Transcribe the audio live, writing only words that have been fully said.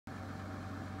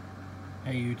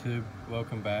Hey YouTube,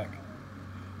 welcome back.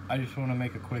 I just want to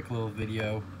make a quick little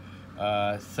video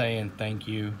saying thank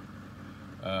you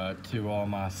to all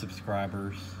my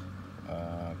subscribers,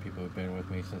 people who've been with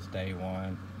me since day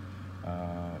one,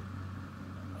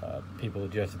 people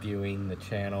just viewing the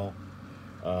channel,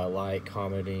 like,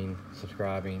 commenting,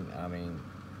 subscribing. I mean,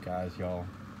 guys, y'all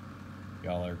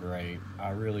are great. I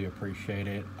really appreciate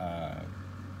it. I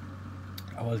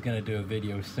was gonna do a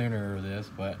video sooner of this,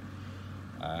 but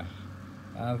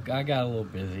I got a little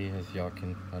busy, as y'all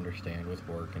can understand, with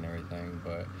work and everything,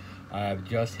 but I've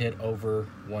just hit over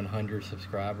 100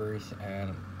 subscribers,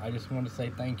 and I just want to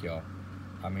say thank y'all.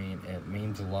 I mean, it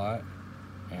means a lot,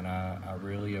 and I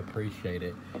really appreciate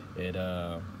it. It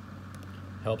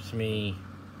helps me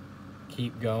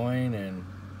keep going and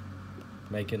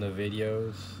making the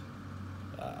videos.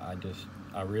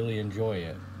 I really enjoy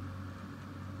it.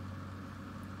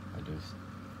 I just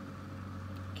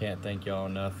can't thank y'all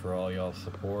enough for all y'all's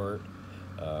support,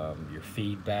 your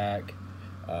feedback.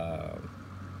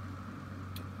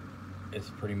 It's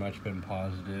pretty much been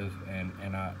positive,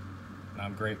 and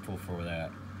I'm grateful for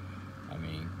that. I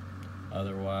mean,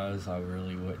 otherwise I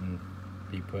really wouldn't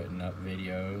be putting up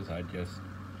videos. I just,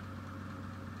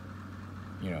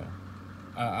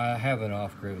 I have an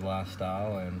off-grid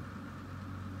lifestyle, and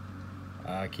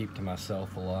I keep to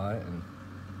myself a lot, and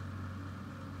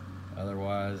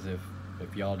otherwise, if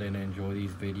y'all didn't enjoy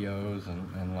these videos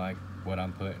and like what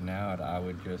I'm putting out, I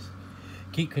would just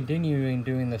keep continuing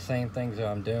doing the same things that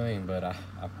I'm doing, but I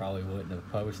probably wouldn't have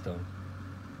posted them.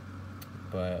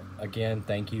 But again,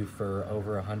 thank you for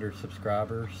over 100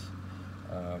 subscribers.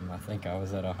 I think I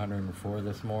was at 104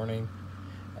 this morning.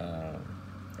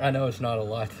 I know it's not a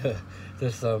lot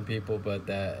to some people, but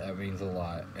that means a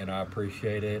lot, and I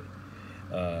appreciate it.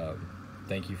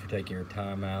 Thank you for taking your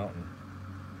time out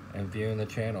and viewing the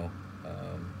channel.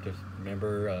 Just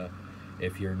remember,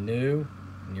 if you're new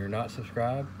and you're not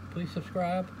subscribed, please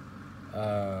subscribe.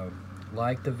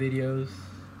 Like the videos,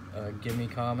 give me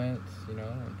comments,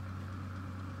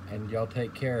 and y'all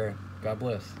take care. God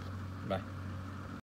bless. Bye.